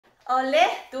ole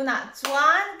tu na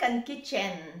chuan kan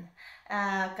kitchen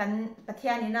kan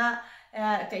pathianina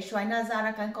kai shwaina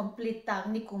zara kan complete tak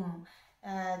nikum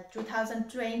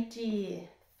 2020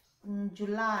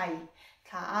 July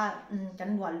kha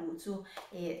kan walu chu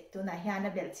tu na hian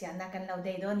a bel chian na kan lo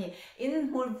dei do ni in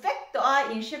mulvek to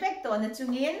in shevek to na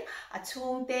chungin a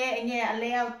chung te enge a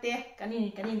layout te kanin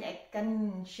kan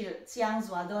shil chiang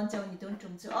zwa don chaw ni tun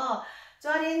tum chu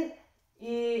chuanin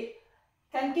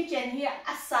kan kitchen hi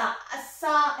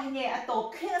asa enge a to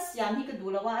khia siam hi ka du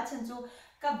lawa chan chu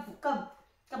ka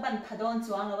ban thadon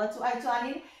chuang lawa chu ai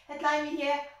chuanin headline mi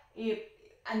he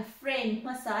an frame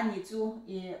masa ni chu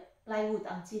plywood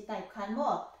ang chi type khan mo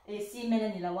cement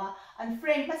ani lawa an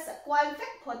frame pas kwal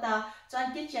vek phota chuan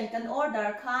kitchen kan order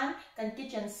khan kan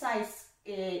kitchen size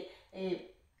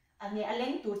ange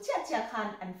aleng tur cha khan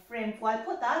an frame kwal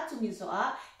phota chumi zo a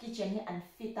kitchen hi an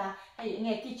fita hei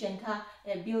nge kitchen kha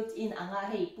built in anga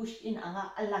hei push in anga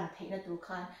alang theina tur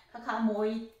khan kha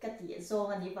moi ka ti zo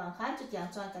ani wang khan chu tiang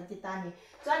chuan kan ti ta ni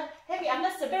chuan hemi amma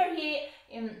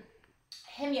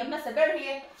saber hi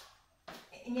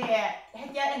nge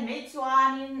hetia en mei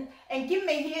chuanin en kim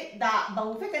mei hi da bau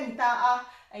fe kan ta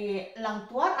lang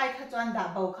tuar ai kha chuan da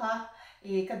bau kha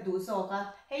ka du zo ka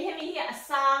hei hemi hi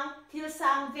asang thil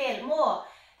sang vel mo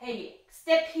hei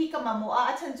step hi ka mamo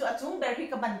chan chu achung ber hi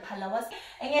ka ban phalawas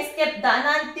enge step da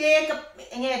nan te ka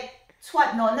enge chhuat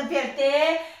no na vel te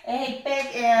hei pek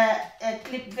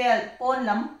clip vel pon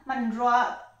lam man ro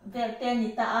vel te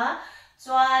ni ta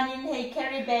chuanin hei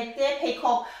carry bag te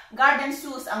pheikhok garden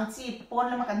shoes ang chi pon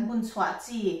lama kan bun chhuwa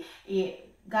chi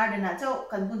garden a chau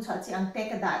kan bun chhuwa chi ang te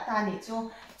ka da ta ni chu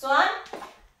chuan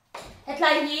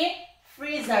hetlai hi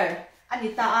freezer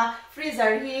ani ta freezer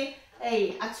hi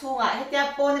achunga hetia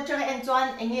pon atang en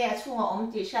chuan enge achunga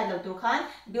om ti sha lo tu khan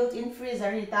built in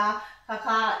freezer ni ta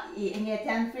kha enge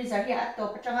thian freezer hi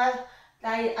atop atanga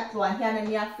tai atluan hian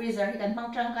ania freezer hi kan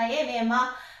mang tang kai ema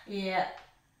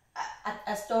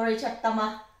a storage at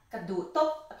tama kadu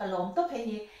top kalom top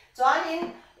hi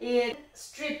chuanin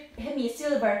strip hemi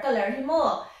silver color hi mo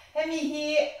hemi hi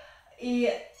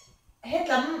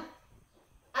hetlam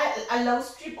allow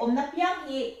strip om na piang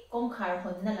hi kongkhar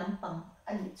hon na lampang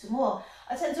ani chumo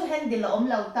achan chu handle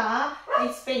om lo ta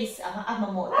space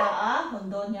amamo ta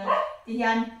hondon yan ti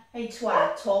hian hei chhuar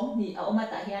chong ni a oma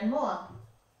ta hian mo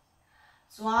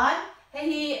chuan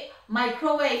hei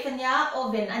microwave ania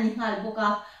oven ani ngal boka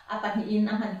apan in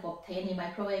aman kop the ni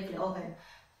microwave le oven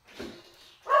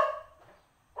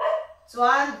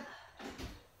chuan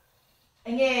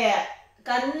enge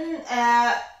kan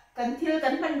thil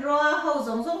kan man ro ho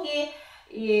zong hi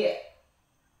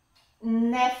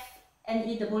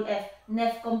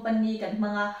nef company kan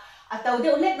manga atau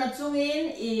deuh lek na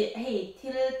chungin hei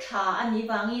thil tha ani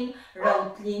wangin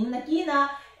routling na kina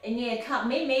enge kha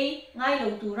mei ngai lo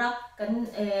tura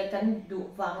kan du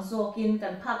wang zokin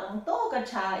kan phak ang to ka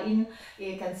tha in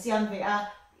kan siam ve a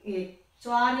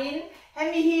chuanin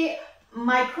hemi hi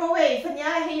microwave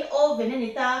nya hi oven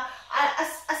ani ta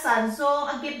asan zong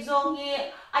a gip zong hi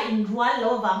a in rual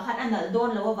lo wang khan anal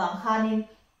don lo wang khanin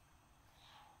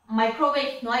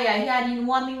microwave noya hianin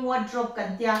warming wardrobe kan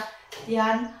tia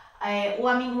tian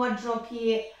warming wardrobe hi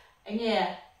enge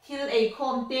thil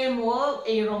khom te mo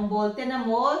rongbol te na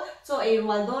mo cho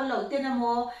rual don lo te na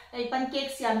mo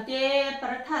pancake siam te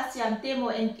paratha siam te mo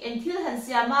en thil han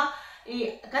siama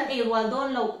kan rual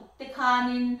don lo te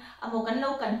khanin amo kan lo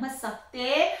kan masak te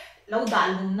lo da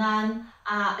lung nan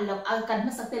lo kan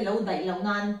masak te lo dai lo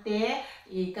nan te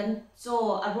kan cho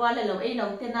arwal lo lo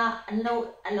te na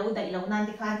lo dai lo nan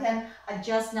te khan then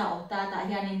adjust na om ta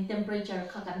hianin temperature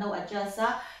kha kan lo adjust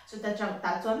so ta chang ta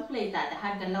chuan play ta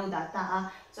han kan lo da ta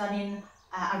chuanin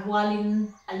arwalin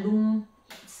alum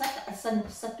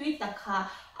satui ta kha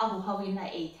ahu hawin na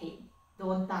the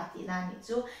don ta ti na ni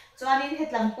chu chuanin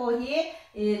hetlang po hi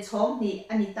chhong ni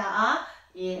ani ta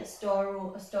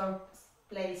store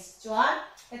place chuan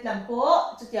hetlang po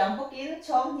chutiang bokin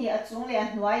chhong ni achung le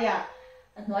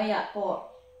hnuaya po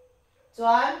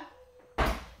chuan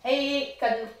hei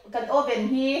kan oven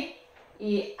hi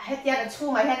hetian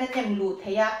achunga hian nem lu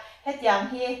theya hetiang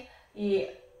hi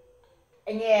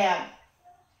enge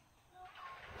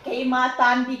keima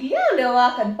tan biglia lewa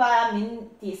kan pa min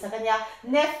ti sakanya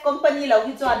nef company lo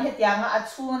hi chuan hetianga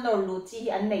achung no lu chi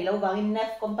an nei lo wangin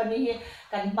nef company hi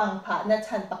kan bang pha na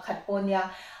chan pakhat ponia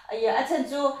achan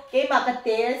chu keima ka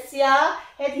tel sia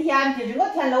hetian ti ringo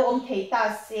thian lo om theita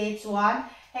se chuan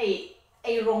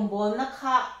hei rongbol na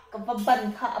kha ka ban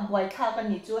kha aboi kha kan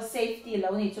ni chu safety lo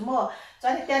ni chu mo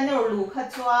chuan hetian no lu kha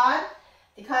chuan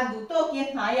ti khan du to ki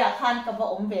hnaya khan ka ba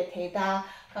om ve theta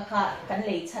kha kan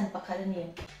lei chan pakhat ni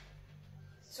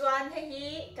chuan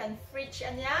hei kan fridge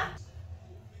ania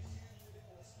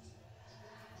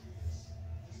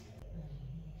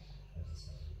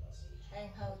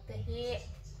hang hau te hi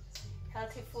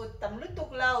healthy food tam lu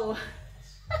tuk lau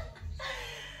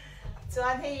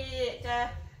chuan hei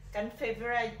kan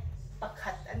favorite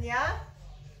pakhat ania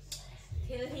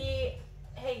thil hi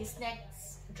hei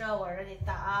snacks drawer ani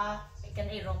ta a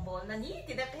kan ei rong bol na ni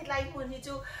ti da kai lai mun hi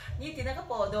chu ni ti na ka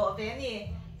po do ve ni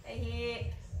hei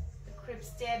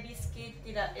crisps te biscuit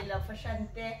ti da ela fashion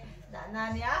te da na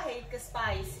nia hei ka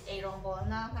spice ei rong bol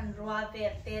na han ruwa ve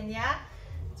te nia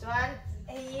chuan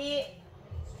hei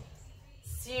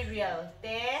cereal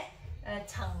te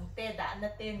chang te da na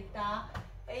te ni ta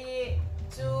hei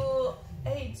chu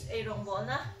ei rong bol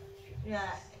na ya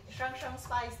shang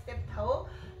spice te thau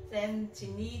then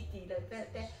chini ti le pe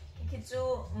te ki chu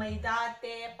maida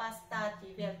te pasta ti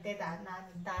ve te da na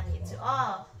ni ta ni chu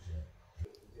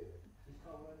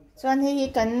chuan hei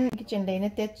kan kitchen leina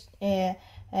te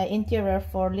interior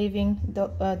for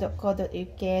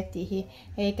living.co.uk ti hi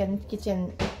hei kan kitchen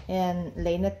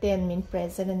leina ten min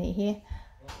present ani hi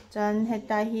chuan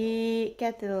heta hi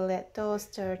kettle le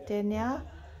toaster te nia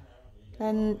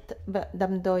kan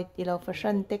damdoi ti lo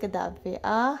fashion te ka da ve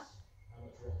a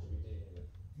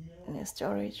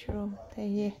storage room te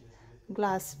hi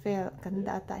glass vel kan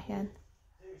da ta hian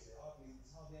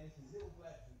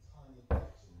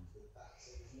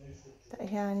ta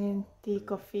hianin tea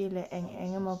coffee le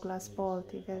engemaw glass bowl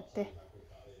ti vel te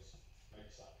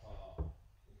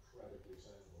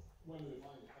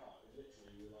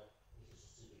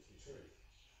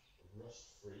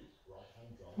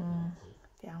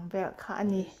tiang vel kha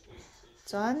ani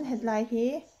chuan headline hi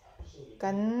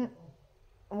kan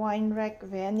wine rack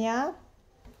ve ania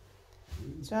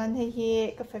chuan hei hi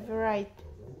ka favorite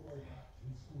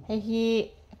hei hi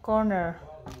corner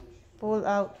pull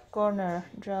out corner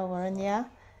drawer ania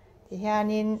ti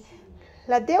hianin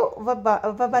hladeu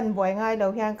va ban boi ngai lo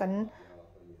hian kan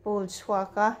pull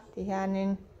chhuaka ti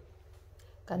hianin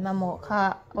kan mamo kha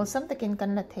osam takin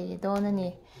kan la thei don ani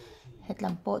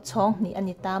hetlam po chhong ni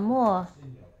ani ta mo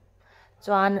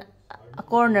chuan a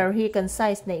corner hi kan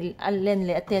size nei len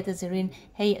le ate ta zirin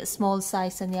hei small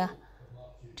size ania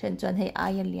then chuan hei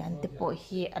aya lian te po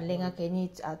hi alenga ke ni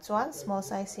chuan small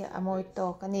size hi amoi to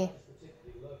kani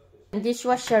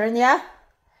dishwasher ania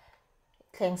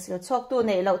thleng sil chok tu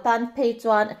nei lo tan phei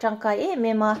chuan atangkai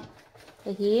mema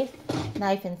hi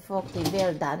knife and fork ti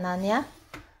vel da na nia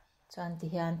chuan ti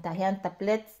hian ta hian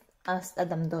tablet as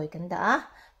adam doi kan da a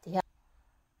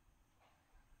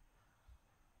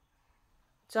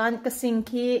chuan ka sink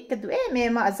hi ka du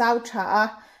mema azau tha a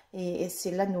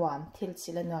silanuam thil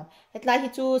silanuam hetla hi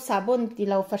chu sabun ti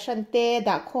lo fashion te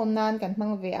da khom nan kan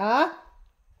hmang ve a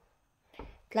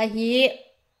tla hi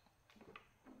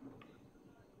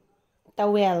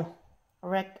towel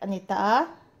rack ani ta a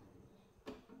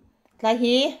tla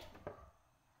hi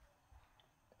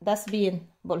dustbin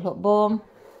bolho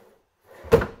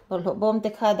bom te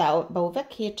kha da bo vek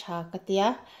hi tha ka tia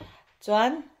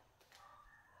chuan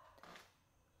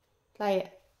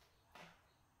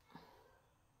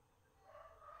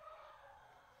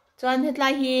chuan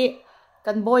hetlai hi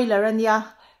kan boiler ania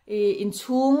in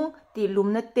chung ti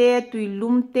lumna te tui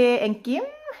lum te engkim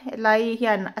hetlai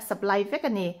hian a supply vek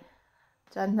ani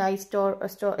chuan nai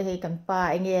store hei kan pa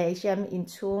enge siam in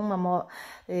chung mamo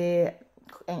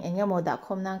engemaw da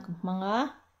khom nang manga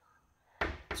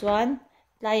chuan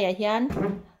tlai a hian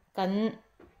kan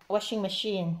washing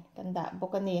machine kan da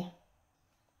bok ani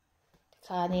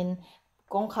khanin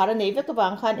kong khara nei vek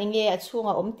bang khan enge a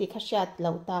chunga om ti khashat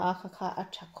lota a kha a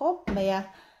thakop maya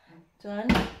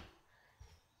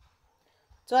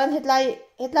chuan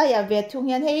hetlai ya ve thung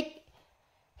hian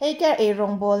hei ka e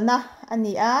rong bol na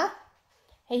ani a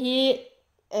hei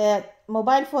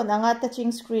mobile phone anga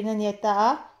touching screen ani ta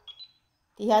a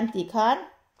ti han ti khan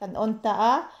kan on ta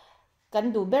a kan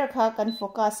du ber kha kan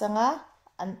focus anga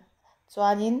an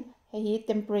chuanin hei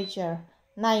temperature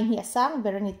 9 hi asang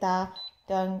ber ani ta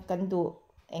kan du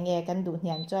enge kan du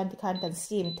hian chuan ti khan kan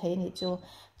sim thei ni chu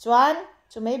chuan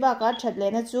chumei ba ka that le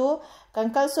na chu kan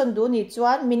kal son du ni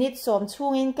chuan minute som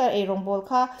chungin ka e rong bol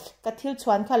kha ka thil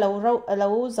chuan kha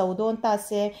lo zo don ta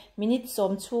se minute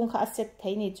som chung kha set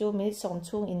thei ni chu minute som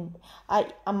chung in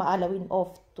ama alo in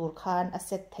off tur khan a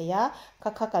set theya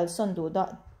kha kal son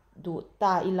du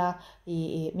ta ila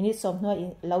minute som no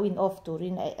in lo in off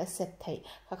turin a set thei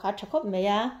kha thakop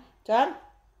meya chuan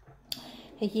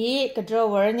hi ka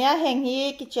drawer nia heng hi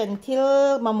kitchen thil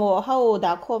mamo hau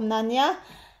da khom na nia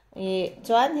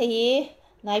chuan hi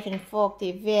knife and fork ti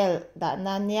vel da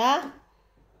na nia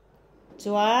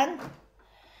chuan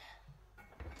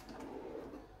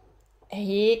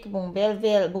hi bung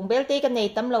bel te kan nei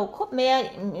tam lo khop me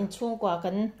in chung kwa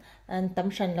kan tam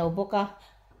shan lo boka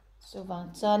so wang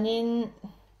chanin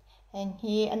heng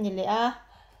hi ani le a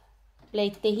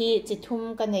plate te hi chi thum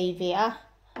ka nei ve a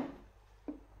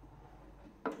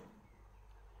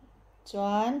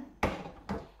chuan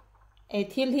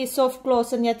thil hi soft close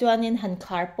ania chuanin han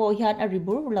khar po hian a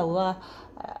ribur lo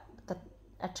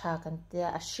a tha kan te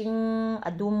a hring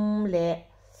a dum le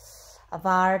a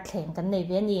var thleng kan nei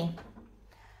ve ni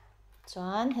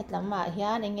chuan hetlama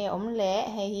hian enge om le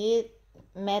hei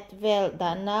mat vel da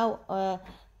nau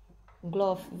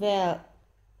glove vel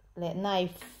le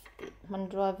knife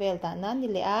mandra vel da na ni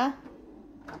le a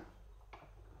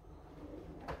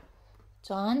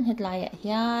chuan hetlai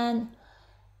hian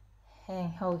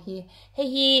heng ho hi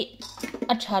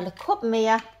a tha le khop me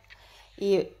ya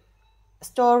I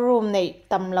storeroom nei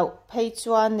tam lo phei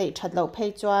chuan nei that lo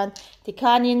phei chuan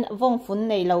tikhanin vong fun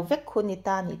nei lo vek khuni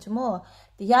ta ni chumo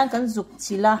ti hian kan zuk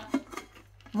chila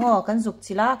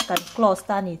kan close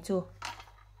ta ni chu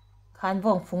khan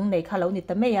vong fung nei kha lo ni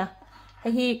ta me ya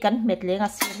hi kan met lenga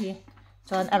sir hi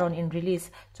chuan aron in release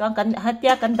chuan kan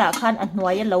hatia kan da khan a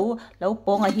hnuai lo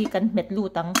ponga hi kan met lu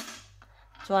tang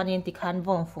chuan in tikhan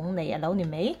vong fung nei alo ni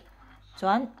mei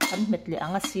chuan kan met le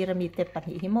anga sirami te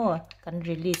pahnih hi mo kan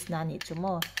release na ni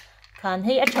chumo khan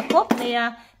hei a thakop ne ya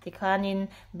tikhanin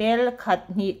bel khat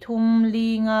ni thum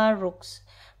linga ruks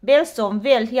bel som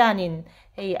vel hianin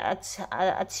hei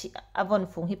a von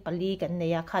fung hi pali kan ne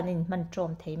ya khanin man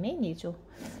trom thei me ni chu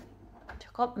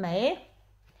thakop mai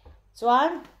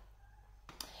chuan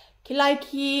kilai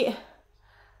khi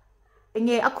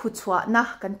enge a khu chwa na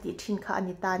kan ti thin kha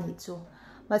ani ta ni chu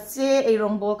mache ei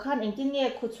rong bol khan engtin nge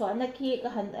khu chwa na khi ka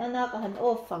han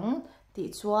off fang ti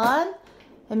chuan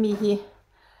hemi hi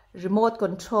remote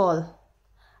control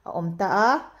a om ta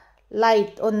a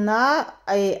light on na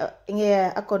ai enge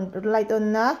a kon light on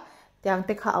na tiang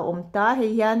te kha a om ta he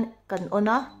hian kan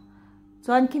ona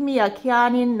chuan kimi a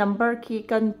khianin number khi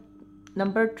kan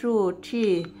number 2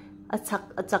 3 a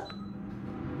chak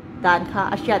dan kha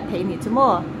a hriat thei ni chumo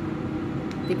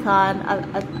tikhan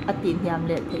a tin hiam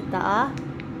le thei ta a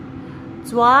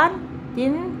chuan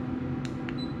tin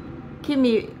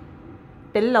kimi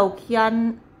tel lo khian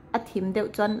a thim deuh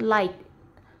chuan light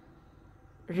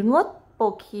ringot po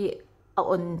khi a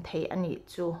on thei ani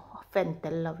chu fan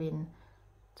tel lovin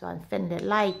chuan fan le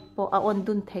light po a on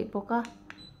dun thei boka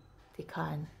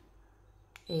tikhan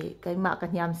kaima kan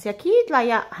hiam sia khi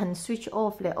tlaya han switch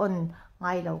off le on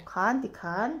ngai lo khan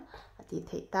tikhan ati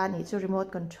thei ta ni chu remote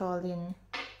control in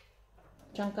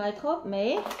changkai khop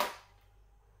mai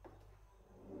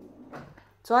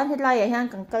chuan hetlai hian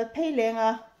kan kal phei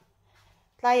lenga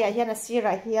tlai hian a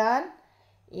sira hian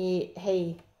hei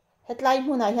hetlai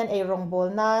hmuna hian ei rong bol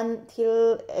nan thil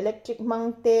electric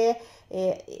mangte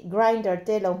grinder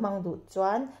te lo mang du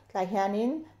chuan tlai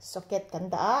hianin socket kan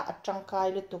da a changkai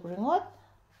lu tuk ringot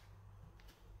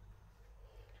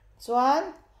chuan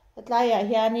hetlai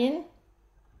hianin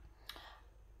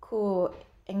khu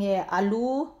enge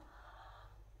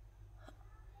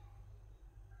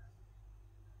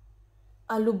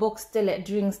alu box te le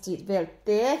drinks ti vel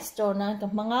te store nan ka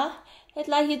manga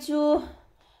hetlai hi chu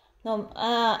nom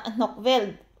nok vel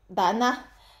dana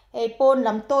ei pon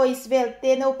lam toys vel te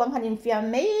no pang hanin fiam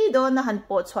mei do na han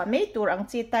po chwa mei tur ang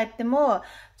chi type te mo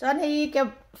chuan hei ke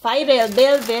fire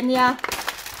bel venia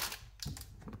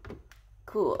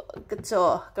ku cho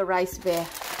ka rice ve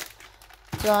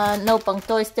chuan no pang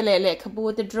toys te le khabu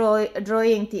te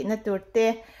drawing ti na tur te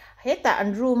heta an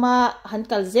rooma han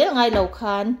kal zel ngai lo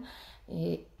khan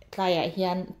tlaya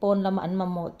hian pon lam an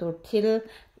mamo tur thil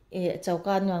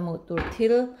chaukan nga mo tur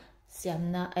thil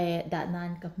siamna da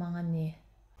nan ka mangani.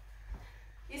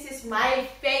 This is my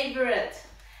favorite.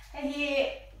 Hi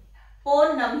pon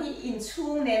lam hi in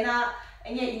chung ne na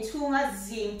enge in chunga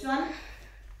jing chuan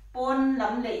pon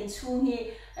lam le in chung hi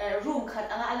room khat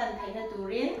anga alan thaina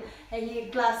turin hi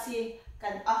glassy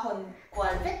kan ahon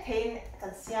kwal vek thein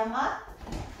kan siama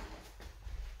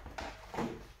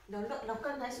lo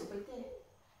kan nai su bai te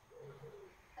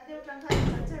ade utang thai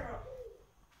kan chero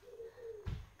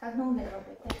kan nong le ro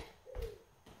bai te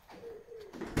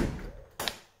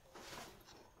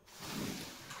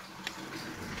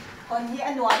kon hi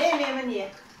anwa le me mani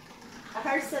a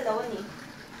har se lo ni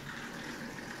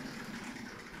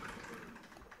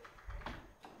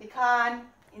tikhan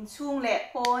in chung le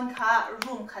pon kha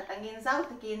room khat angin zau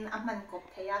takin aman kop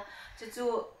theya chu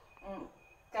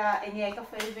ka enge ka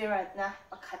favorite na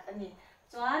pakhat ani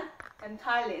chuan kan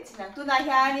thar le chinang tu na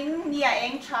hianin nia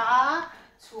eng tha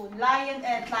chun lion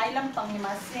tlai lampang ni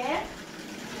ma se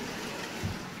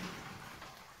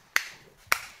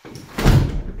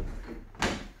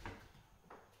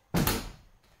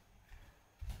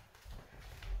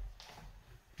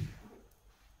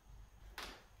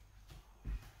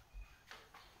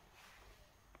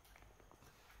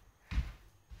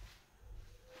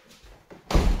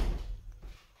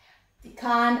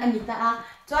khan ani ta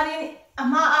chuanin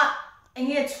ama a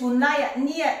enge chunna ya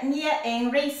nia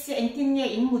eng race eng tin nge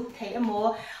in mut thei amo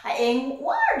a eng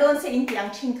war don se in tiang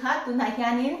thin kha tu na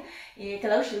hianin e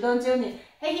kalau shil don chu ni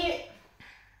hei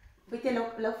bite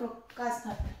lo focus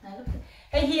na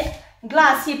hei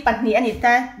glass hi panni ani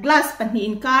ta glass panni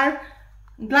in car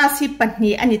glass hi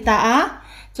panni ani ta a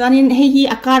chuanin hei hi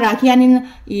akara hianin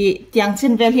I tiang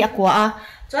chen vel hi akwa a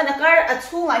chuan akar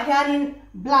achunga hianin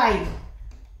blind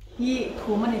hi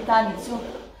thumani ta ni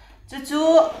chu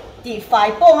ti fai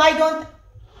po ngai don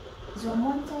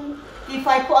zomon chang ti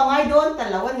fai po ngai don ta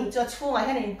lawan ni chu chunga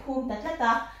hianin phum ta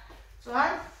ta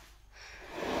chuan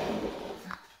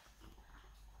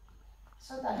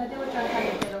so that I will try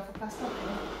to get off focus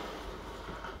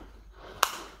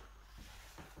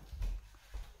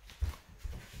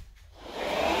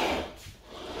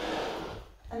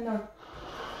ano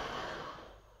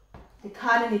the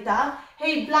kanin ita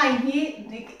hey blind hi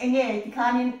enge the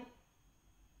kanin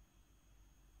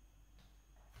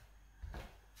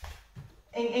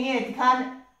enge the kan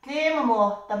claim mo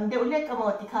tam de ulet ka mo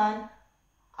the kan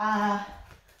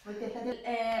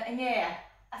enge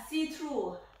a see through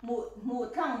mu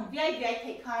thang vi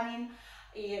thei khanin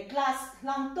glass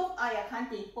lang tok aya khan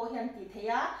ti po hian ti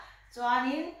theya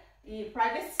chuanin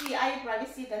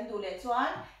privacy kan du le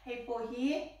chuan hei po hi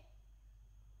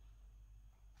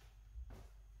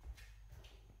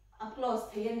a close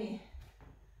thei ani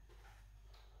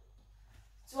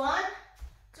chuan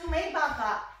chu mai ba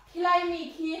ka hilai mi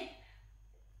khi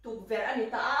tu ver ani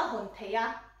ta a hon theya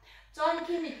chuan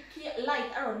khi light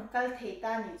aron kal thei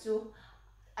ta ni chu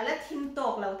ala thim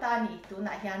tok lo ta ni tu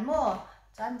na hian mo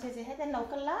chan che heten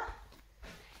local la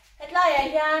hetlai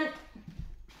hian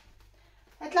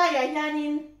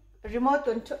in remote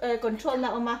control na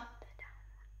oma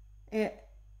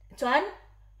chuan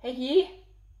hei hi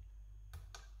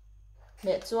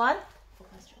le chuan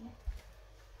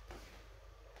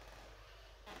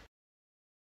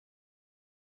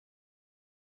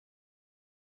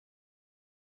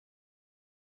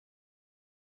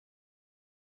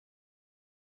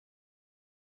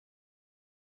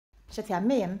Shathia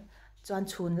mem chuan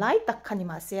chhun lai tak khani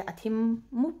ma se athim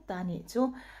mup ta ni chu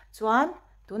chuan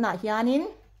tuna hianin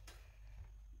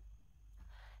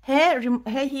he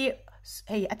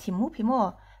athim mup hi mo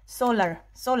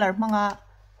solar manga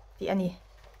ti ani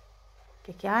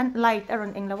ke kyan light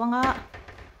aron eng lawanga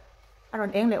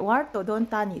aron eng le war to don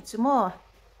ta ni chu mo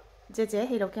je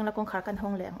he lo keng la kong khar kan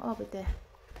hong leng o bite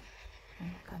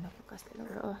kan focus le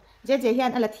ro je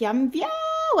hian ala thiam bia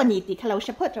wani ti khalo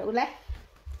shapot ro le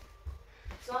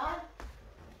John?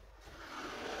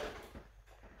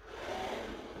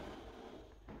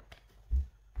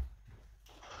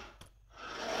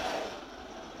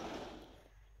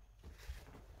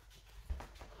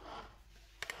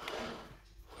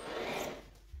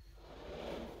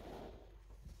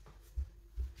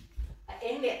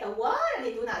 Em đẹp tao quá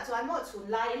thì tụi nào cho anh một xuống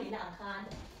like thì nào khan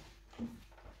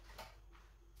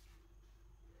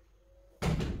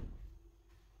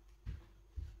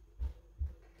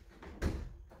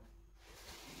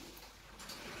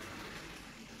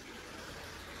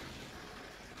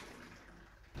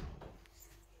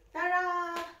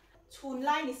chun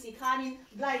lai ni si khanin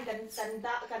blind kan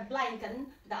da kan blind kan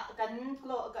da kan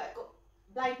klo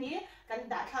blind ni kan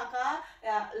da tha ka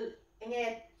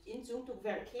enge in chung tu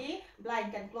ver khi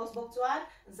blind kan close box chuan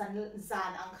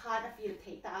zan ang khan a feel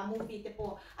thei ta movie te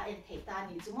po a en thei ta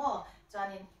ni chumo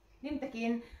chuanin nim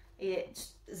takin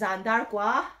zan dar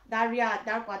kwa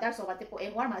dar so te po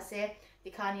eng war ma se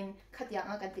tikhanin khatyang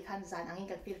a kan tikhan zan angin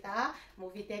kan feel ta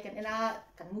movie te kan ela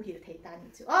kan mu hil thei ta ni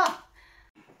chu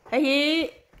hei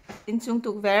in chung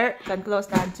tu ver kan close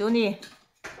dan chu ni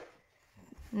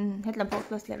het lam pok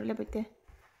close le bite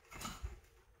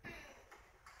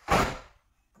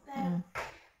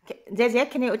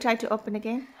Zezé, can you try to open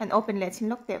again and open let's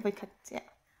look there with yeah.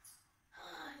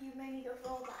 You made me go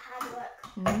through all the hard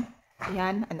work.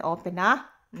 Yan and open na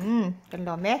kan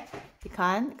lo me ti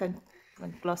kan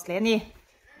close le ni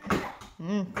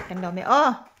kan lo me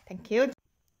oh thank you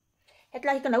het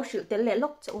lai kan lo shil tel le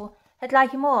lok chu het lai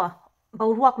hi mo bo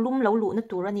ruak lum lo lu na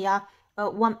tur ania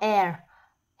warm air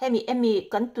hemi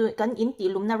kan in ti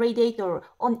lum na radiator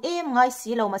on em ngai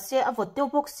si lo ma se avot teu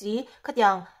box si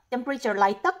khatyang temperature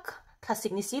lai tak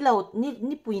classic ni si lo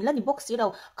ni puin la ni box si lo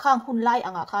khang hun lai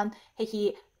anga khan hi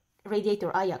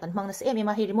radiator aya kan mangna se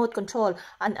ema hi remote control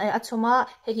an achuma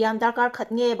he hiam darkar khat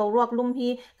nge bo ruak lum hi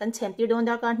kan chem tir don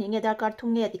darkar ni nge darkar thum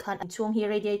nge ti khan chung hi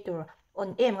radiator on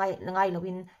em ngai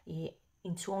lovin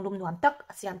in chung lum nuam tak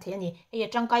asiam the ani he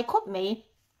tangkai khop mei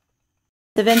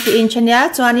 70 inch nia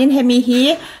chuanin hemi hi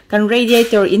kan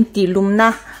radiator in ti lumna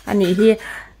ani hi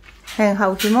heng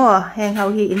hau hi mo heng hau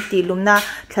hi in ti lumna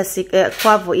classic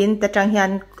kwa vo in ta tang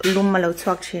hian lum ma lo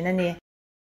chuak thin ani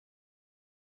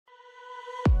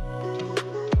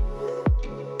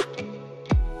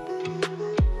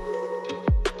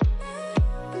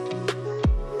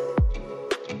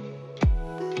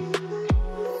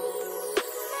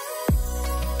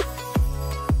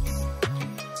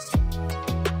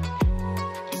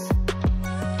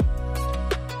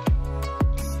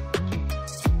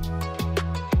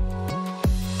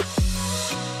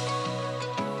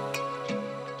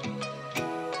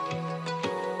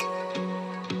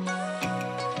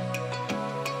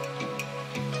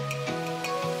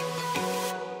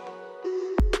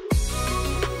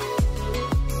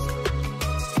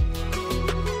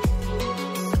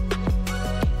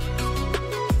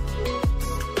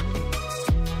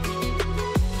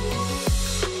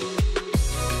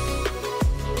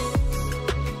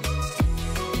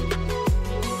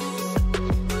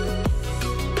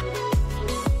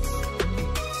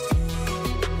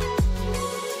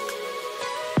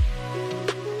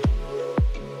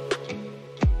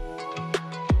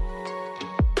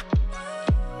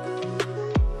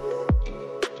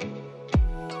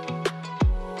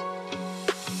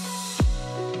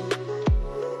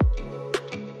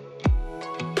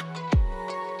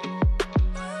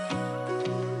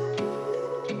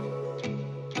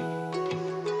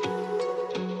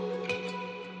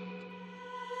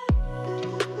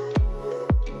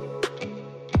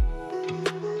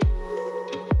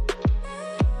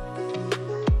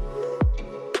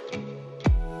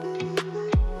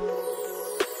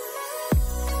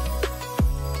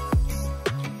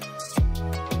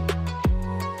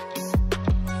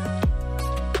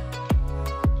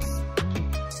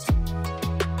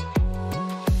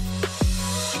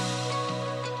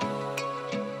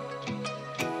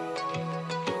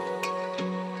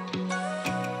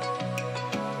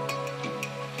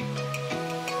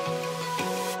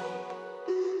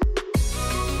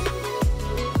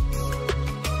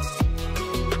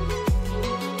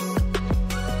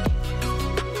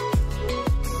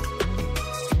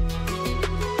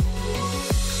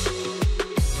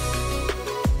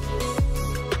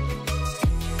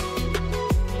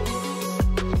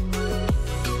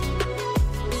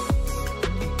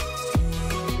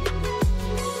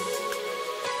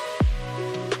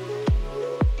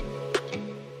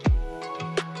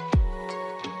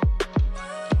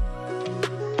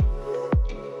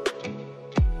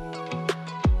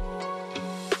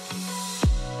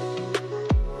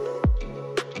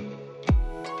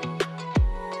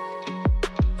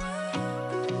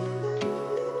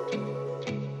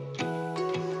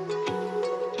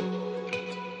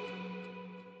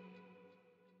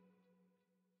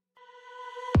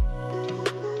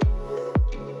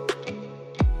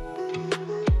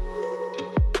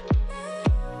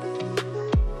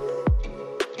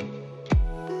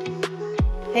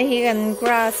Hei hi kan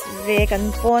grass ve kan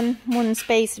pon mun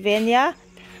space ve nia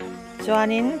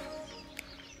chuanin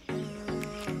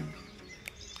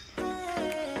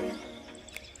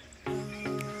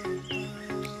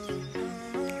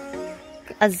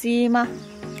azima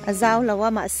azau lawa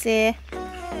ma se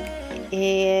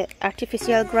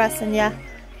artificial grass nia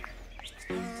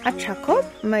achakop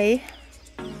mai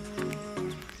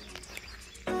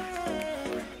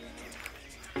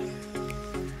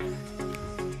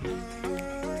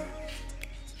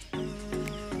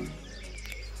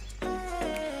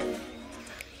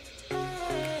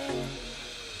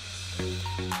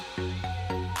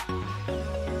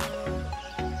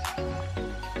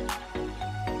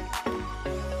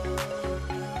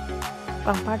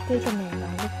pang party kami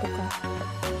balik to ka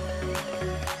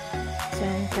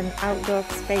dyan kan outdoor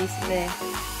space there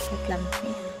at lang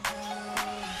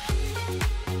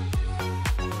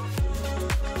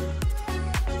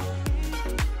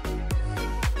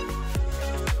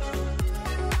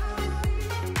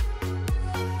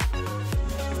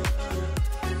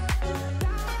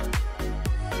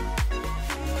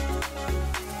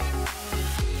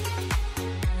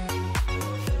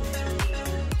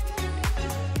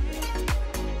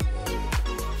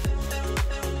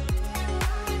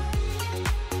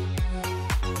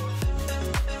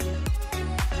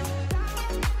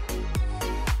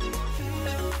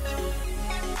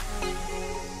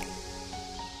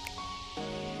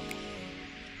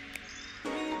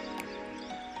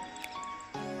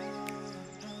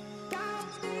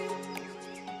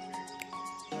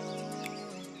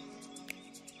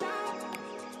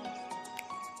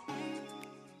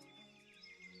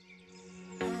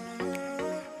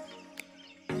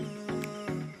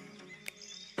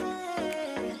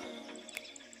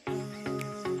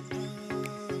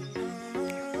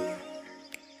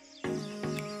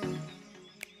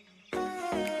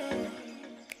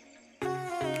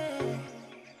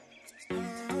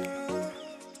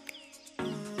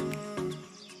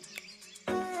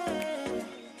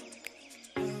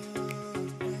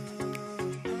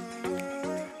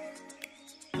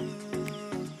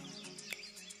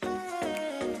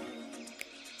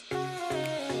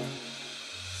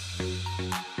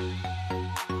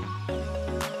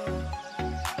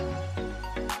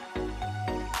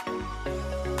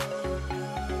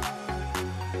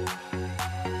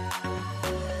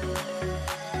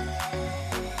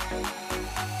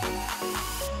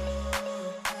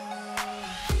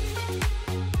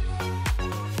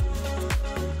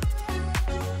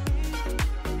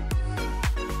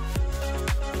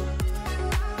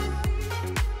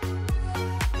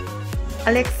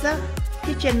Alexa,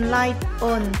 kitchen light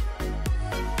on.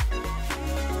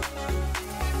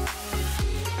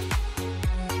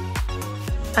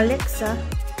 Alexa,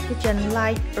 kitchen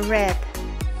light red.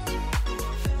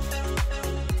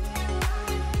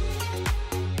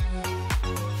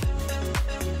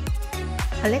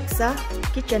 Alexa,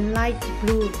 kitchen light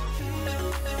blue.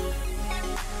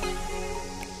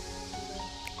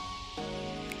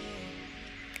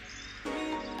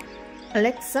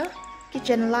 Alexa,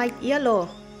 kitchen light yellow.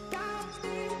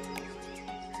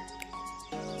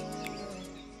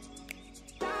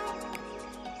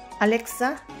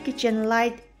 Alexa, kitchen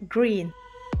light green.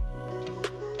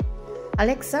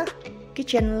 Alexa,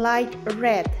 kitchen light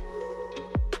red.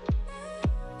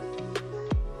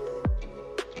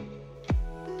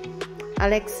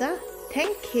 Alexa,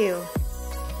 thank you.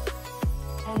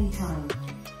 Anytime.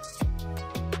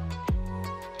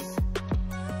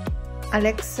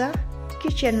 Alexa,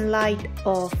 kitchen light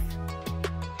off.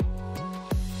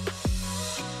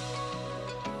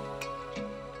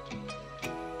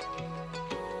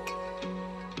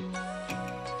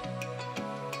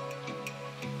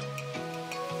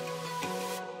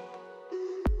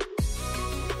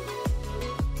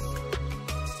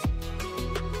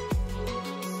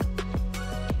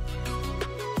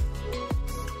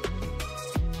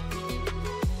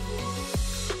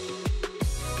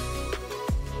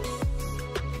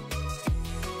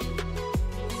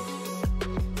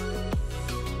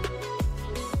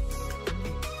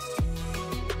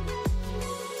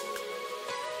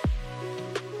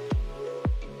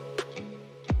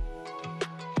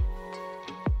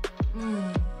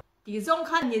 Tí dòng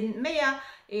khăn nhìn mấy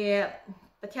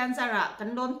bất thian ra ra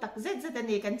cần lom tắc zết zết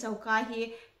này cần châu cá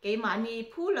hi cái mà ni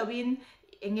phu lawin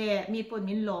nghe mi pon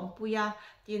min lom puya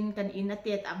tin cần in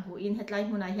atet ang hu in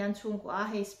headline huna hian chung kwa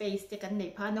hey space te kan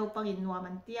nei pha no pang in nuam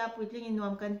an tia puitling in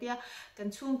nuam kan tia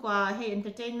kan chung kwa hey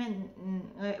entertainment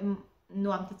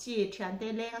nuam ti chi thian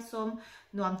te leng asom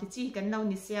nuam ti chi kan lo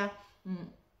ni sia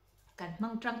kan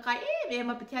mang trăng kai ve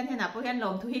ma pithian hena po hian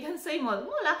lom thu hi kan sei mol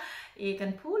mola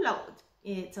kan phu lo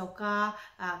châu cá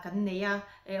kan nei a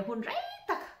hun rei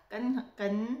tak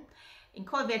kan in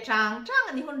khoi ve trang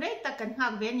anh ni hun rei tak kan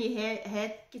hak ve ni he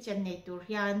kitchen nei tur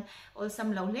hian all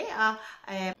sam lo le a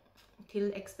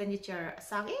thil expenditure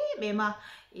sang be ma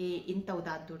in tau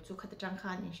dan tur chu khat trang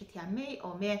khan in shi thiam me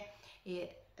o me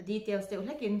details te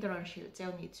ulek in tron shil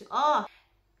cheu ni chu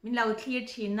min lo clear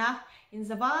thina in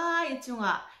zawai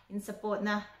chunga in support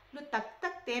na lu tak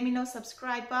tak te min lo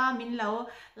subscribe pa min lo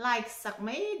like sak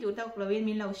mai du tak lovin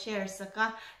min lo share saka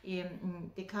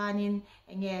te khanin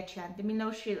nge thian te min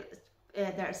lo shil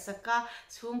dar saka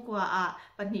chung kwa a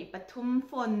pani pathum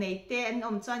phone nei te an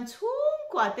om chan chung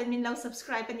kwa te min lo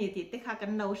subscribe ani ti te kha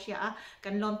kan lo share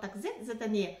kan lom tak zet zet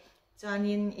ani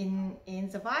chuanin in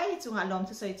zawai chunga lom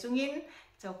chu soi chungin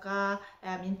chauka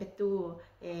min petu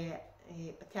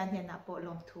pathian he na po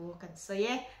lom thu kan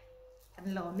soye kan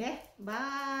lom ne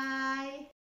bye